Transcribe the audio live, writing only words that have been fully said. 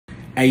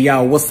Hey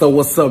y'all, what's up,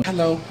 what's up?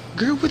 Hello.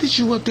 Girl, what is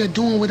you up there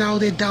doing with all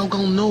that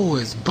doggone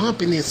noise?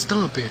 Bumping and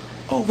stomping.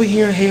 Over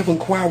here having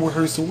choir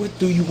rehearsal, what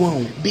do you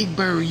want? Big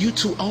Bird, you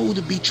too old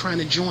to be trying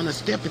to join a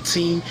stepping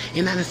team,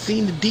 and I done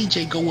seen the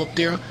DJ go up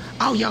there.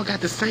 All y'all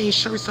got the same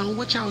shirts on.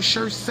 What y'all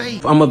shirts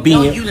say? I'ma be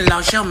in. You done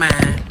lost your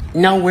mind.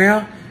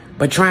 Nowhere,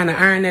 but trying to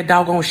iron that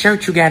doggone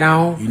shirt you got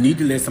on. You need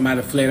to let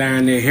somebody flat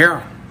iron their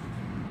hair.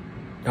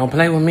 Don't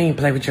play with me,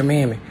 play with your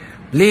mammy.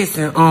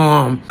 Listen,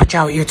 put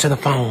y'all ear to the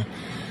phone.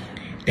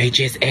 They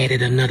just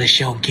added another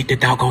show. Get the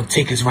doggone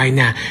tickets right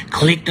now.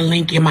 Click the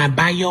link in my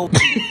bio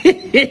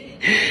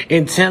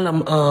and tell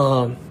them,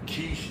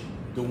 Keisha,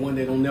 the one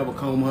that don't never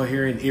comb her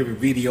hair in every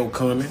video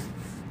coming.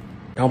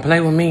 Don't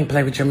play with me,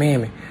 play with your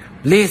mammy.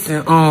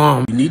 Listen,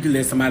 you need to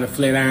let somebody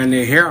flat iron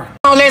their hair.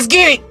 Come on, let's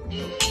get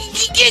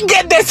it.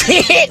 Get this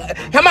hit.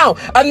 Come on,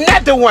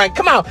 another one.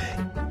 Come on.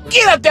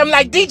 Get up there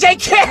like DJ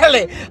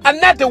Kelly.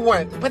 Another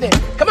one. Put it.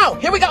 Come on,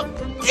 here we go.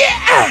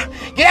 Yeah.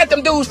 Get at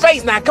them dude's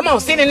face now. Come on,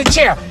 sit in the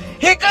chair.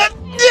 Here goes.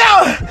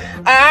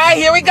 All right,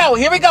 here we go.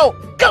 Here we go.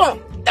 Come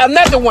on.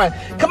 Another one.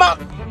 Come on.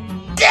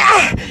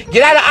 Yeah.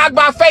 Get out of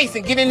Akbar's face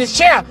and get in this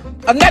chair.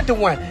 Another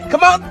one.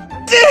 Come on.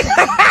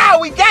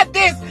 We got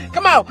this.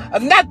 Come on.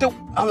 Another.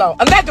 Hold on.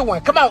 Another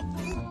one. Come on.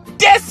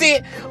 That's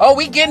it. Oh,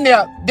 we getting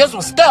there. This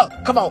one's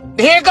stuck. Come on.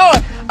 Here it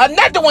goes.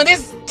 Another one.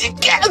 This.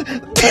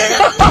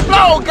 Hold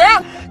on,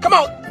 girl. Come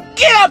on.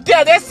 Get up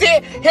there. That's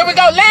it. Here we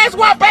go. Last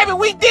one, baby.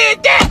 We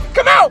did that.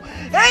 Come on.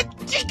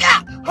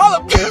 Hold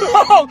up.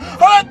 Hold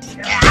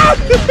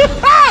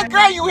on.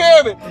 Girl, you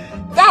hear me?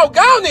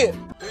 Doggone it.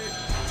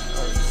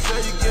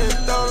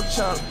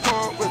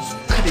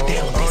 Cut it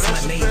down. This my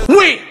neighbor.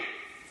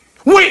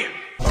 When?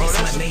 This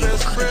my neighbor.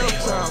 Cut it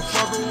down.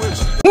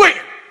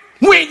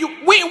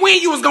 When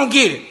you was gonna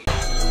get it?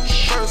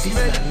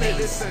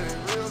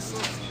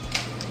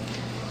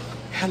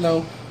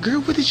 Hello.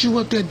 Girl, what is you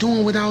up there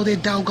doing with all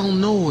that doggone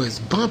noise?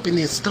 Bumping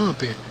and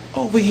stomping.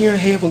 Over here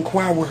having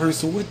choir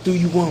rehearsal, what do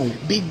you want?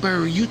 Big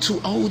Bird, you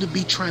too old to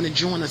be trying to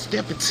join a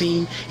stepping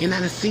team, and I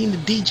done seen the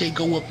DJ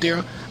go up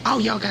there. All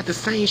y'all got the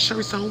same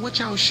shirts on. What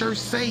y'all shirts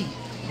say?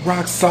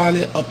 Rock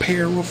Solid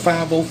Apparel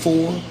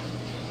 504.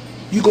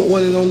 You can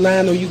order it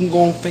online or you can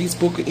go on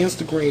Facebook or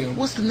Instagram.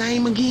 What's the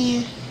name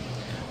again?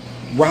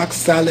 Rock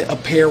Solid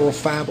Apparel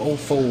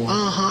 504.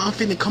 I'm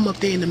finna come up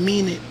there in a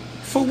minute.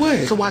 For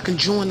what? So I can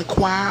join the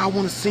choir. I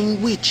want to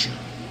sing with you.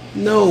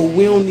 No,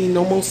 we don't need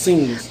no more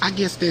singers. I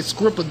guess that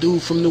Scripper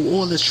dude from New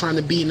Orleans trying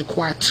to be in the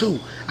choir too.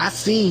 I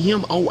seen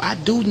him. Oh, I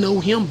do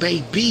know him,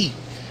 baby.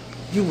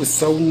 You was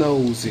so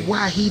nosy.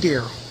 Why he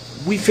there?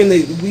 We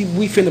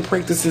finna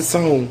practice this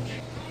song.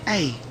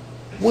 Hey,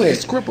 what? The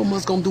Scripper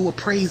must gonna do a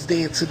praise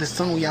dance to the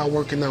song y'all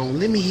working on.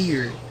 Let me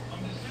hear it.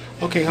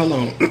 Okay, hold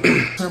on.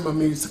 Turn my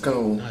music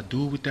on. I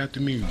do it without the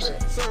music.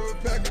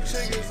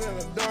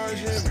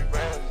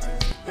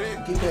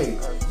 Get back.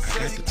 I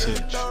got the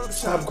touch.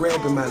 Stop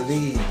grabbing my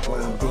leg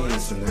while I'm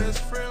dancing now.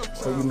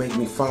 Or you make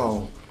me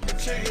fall. I like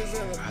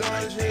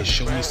that.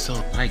 Show me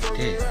something like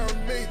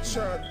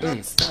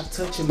that. Stop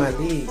touching my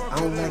leg. I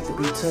don't like to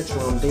be touched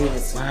while I'm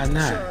dancing. Why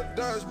not?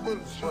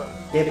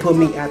 That put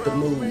me out the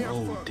mood.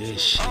 Oh, that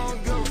shit.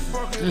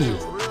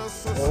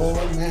 Oh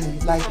man, you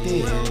like that?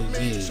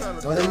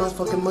 Yeah. Oh, that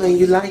motherfucking money,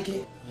 you like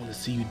it? I wanna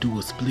see you do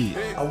a split.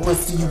 I wanna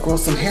see you grow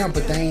some hair,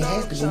 but they ain't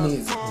happy with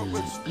me.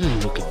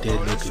 Look at that,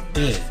 look at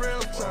that.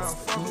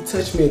 You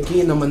touch me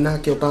again, I'ma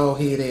knock your bald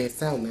head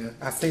ass out now.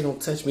 I say don't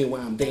touch me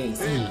while I'm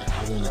dancing.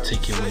 I wanna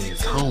take your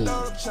ass home.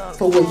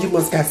 For what? You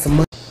must got some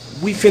money.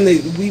 We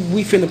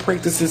finna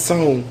practice this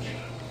song.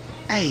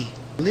 Hey,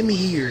 let me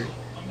hear it.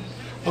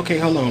 Okay,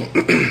 hold on.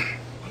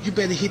 You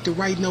better hit the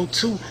right note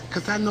too,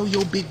 cause I know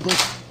your big book.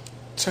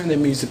 Turn that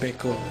music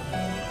back up.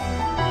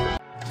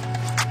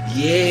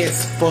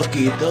 Yes, fuck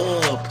it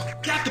up.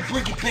 Got to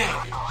bring it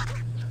back.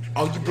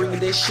 Oh, you bringing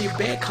that shit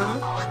back, huh?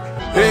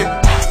 Hey,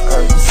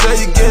 say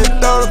you getting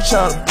thrown, I'm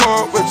trying to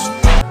part with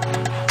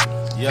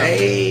you. Yeah.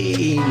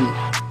 Hey.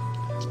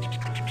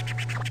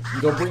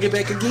 You gonna bring it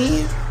back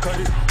again? Cut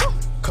it.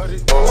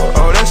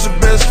 Oh, that's your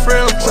best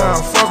friend, I'm trying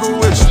to fuck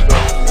with you.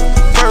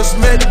 First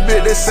met the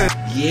bitch, they said,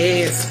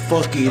 yes,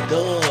 fuck it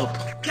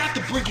up. Got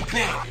to bring it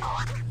back.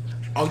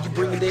 Oh, you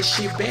bringing that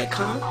shit back,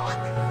 huh?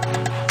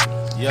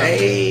 Yeah.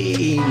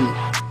 Hey.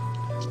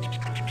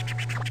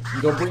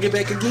 You gonna bring it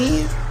back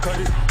again? Cut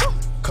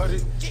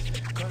it.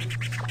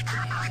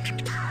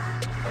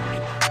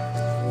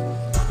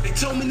 They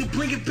told me to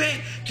bring it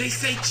back. They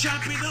say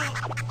chop it up.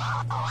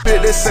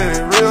 Bitch, they say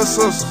they real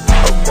sisters.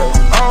 Okay.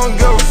 I don't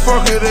give a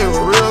fuck if they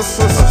were real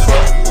sisters.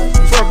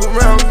 Fuck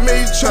around with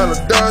me, tryna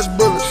dodge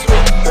bullets.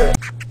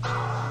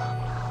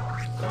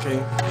 Okay.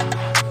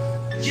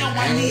 Yo, I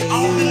need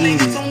all the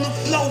ladies on the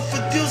floor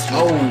for this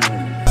one.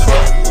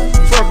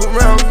 Fuck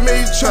around with me,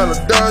 tryna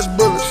dodge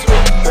bullets.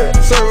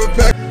 Serve a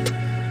pack.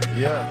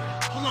 Yeah.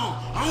 Hold on,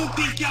 I don't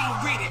think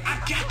y'all ready. I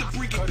got to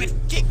bring it back.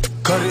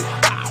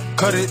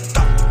 Cut it.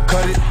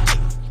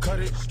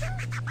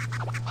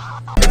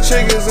 The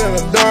chickens in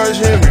the Dodge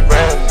Hemi.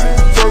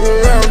 Fuck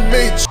around with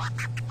me.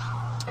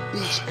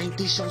 Big bitch, ain't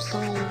this your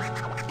song?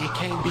 It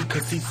can't be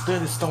cause he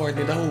started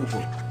it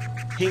over.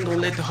 He ain't gonna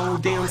let the whole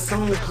damn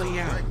song play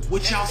out.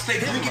 What y'all say,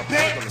 bring it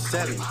back?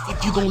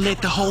 If you gon'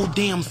 let the whole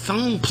damn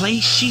song play,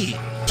 shit.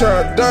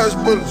 Try to dodge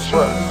bullets,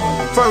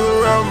 fuck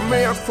around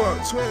me, I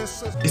fuck twin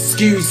sisters.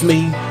 Excuse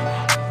me,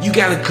 you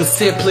got a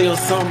cassette player or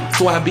something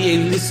so I be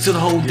able to listen to the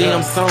whole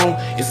damn song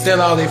instead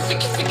of all that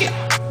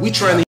ficky. We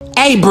trying to.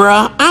 Hey,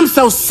 bruh, I'm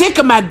so sick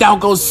of my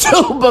doggone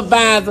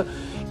supervisor.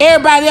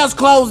 Everybody else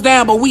closed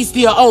down, but we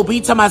still open.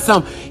 He talking about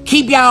something.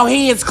 Keep y'all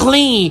hands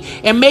clean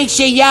and make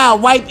sure y'all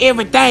wipe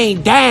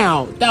everything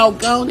down.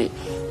 Doggone it.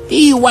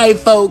 These white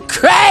folk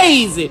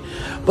crazy.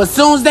 But as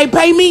soon as they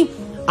pay me,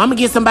 I'm gonna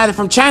get somebody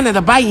from China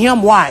to bite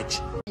him.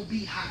 Watch.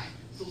 Be hot,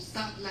 so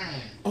stop lying.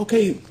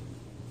 Okay,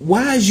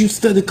 why is you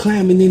study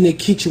climbing in that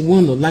kitchen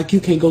window like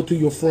you can't go through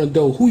your front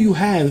door? Who you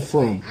hiding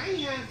from? I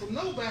ain't hiding from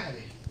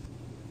nobody.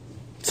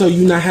 So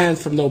you not hiding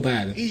from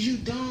nobody? Is you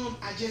dumb?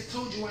 I just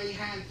told you I ain't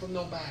hiding from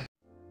nobody.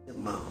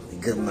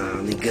 Good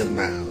morning.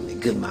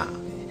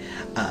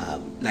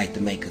 Like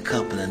to make a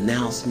couple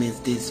announcements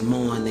this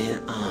morning.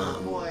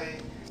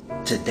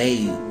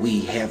 Today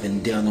we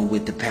having dinner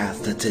with the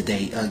pastor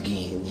today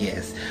again.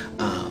 Yes,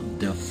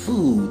 the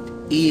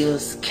food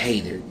is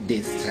catered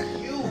this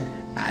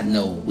time. I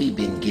know we've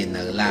been getting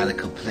a lot of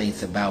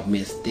complaints about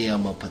Miss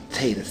Thelma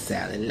potato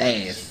salad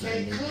last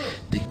Sunday.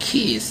 The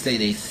kids say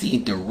they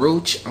seen the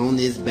roach on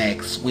his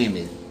back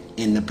swimming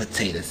in the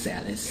potato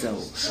salad.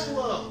 So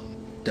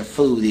the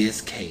food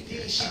is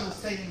catered.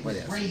 What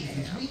else?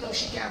 We know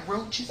she got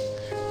roaches.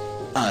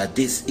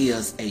 This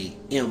is a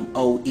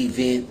MO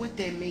event. What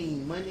that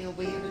mean? Money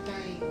over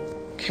everything?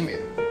 Come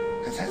here,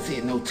 cause I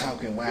said no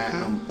talking while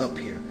I'm up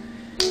here.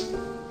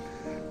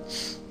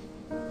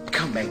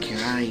 Come back here.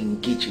 I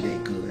ain't get you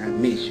that good. I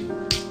miss you.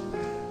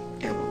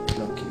 Emma,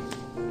 look here.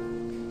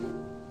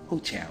 Who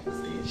child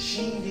was there?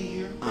 She ain't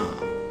here.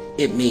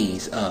 It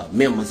means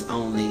members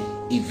only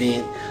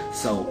event.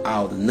 So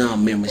all the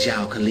non-members,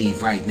 y'all can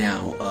leave right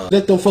now.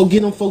 Let them folk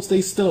get them folks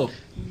they stuff.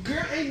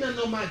 Girl, ain't nothing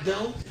on my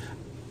door.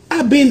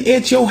 I been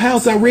at your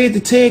house. I read the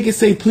tag and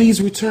say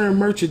please return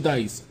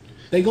merchandise.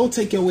 They gonna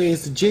take your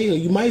ass to jail.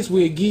 You might as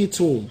well give it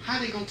to them. How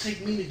they gonna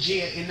take me to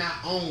jail and not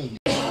own?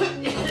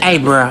 Hey,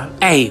 bruh.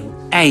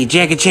 Hey,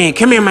 Jackie Chan,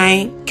 come here,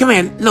 man. Come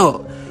here,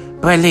 look.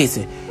 But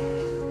listen,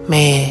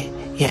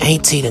 man, your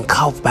auntie done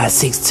coughed about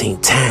 16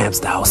 times,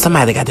 dog.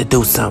 Somebody got to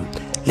do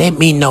something. Let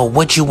me know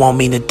what you want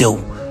me to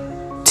do.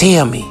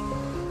 Tell me.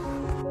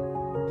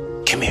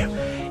 Come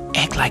here.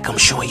 Act like I'm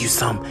showing you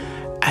something.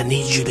 I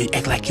need you to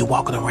act like you're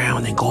walking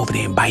around and go over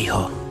there and bite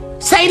her.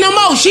 Say no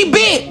more. She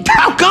bit.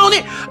 Doggone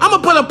it. I'm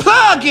going to put a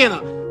plug in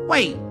her.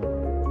 Wait.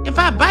 If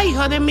I bite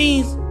her, that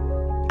means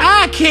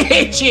I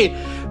catch it.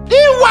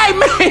 This white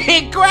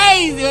man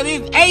crazy, or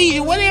this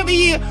Asian, whatever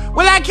he is.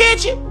 Will I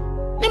catch it?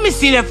 Let me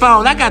see that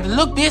phone. I got to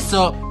look this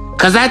up.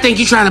 Cause I think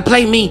you're trying to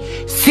play me.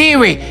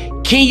 Siri,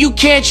 can you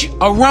catch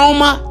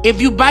aroma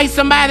if you bite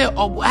somebody?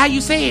 Or how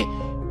you say it?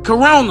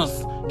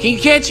 Coronas. Can you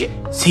catch it?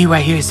 See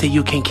right here, it say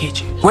you can't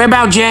catch it. Where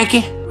about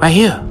Jackie? Right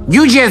here.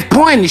 You just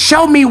pointing.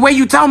 Show me where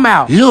you talking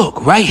about.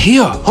 Look, right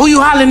here. Who you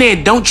hollering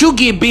at? Don't you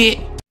get bit.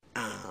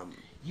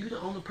 You the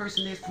only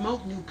person that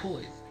smoke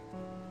Newports.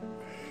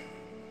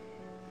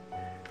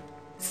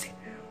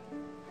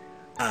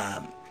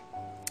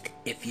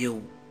 If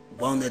you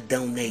want to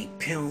donate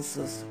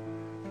pencils,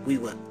 we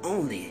will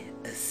only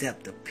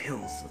accept the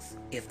pencils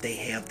if they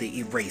have the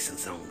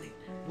erasers on it.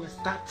 Well,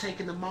 stop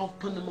taking them off,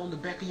 putting them on the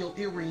back of your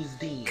earrings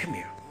then. Come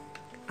here.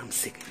 I'm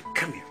sick of you.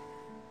 Come here.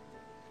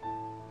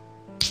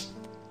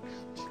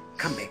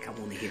 Come back. I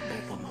want to hit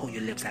both of them. Hold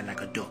your lips out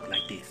like a duck,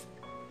 like this.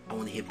 I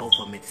want to hit both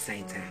of them at the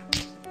same time.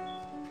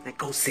 Now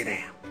go sit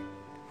down.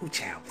 Who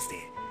child was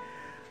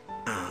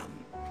that?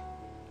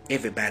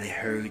 Everybody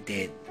heard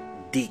that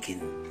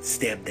Deacon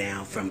stepped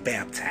down from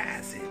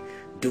baptizing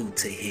due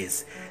to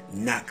his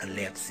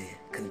narcolepsy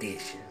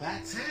condition. By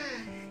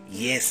time.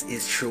 Yes,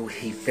 it's true.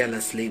 He fell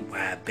asleep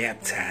while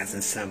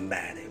baptizing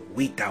somebody.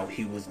 We thought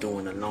he was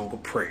doing a longer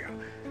prayer,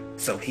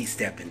 so he's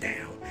stepping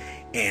down.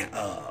 And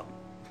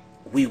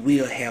we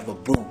will have a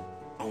booth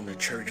on the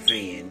church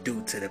van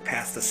due to the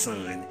pastor's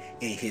son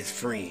and his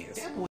friends.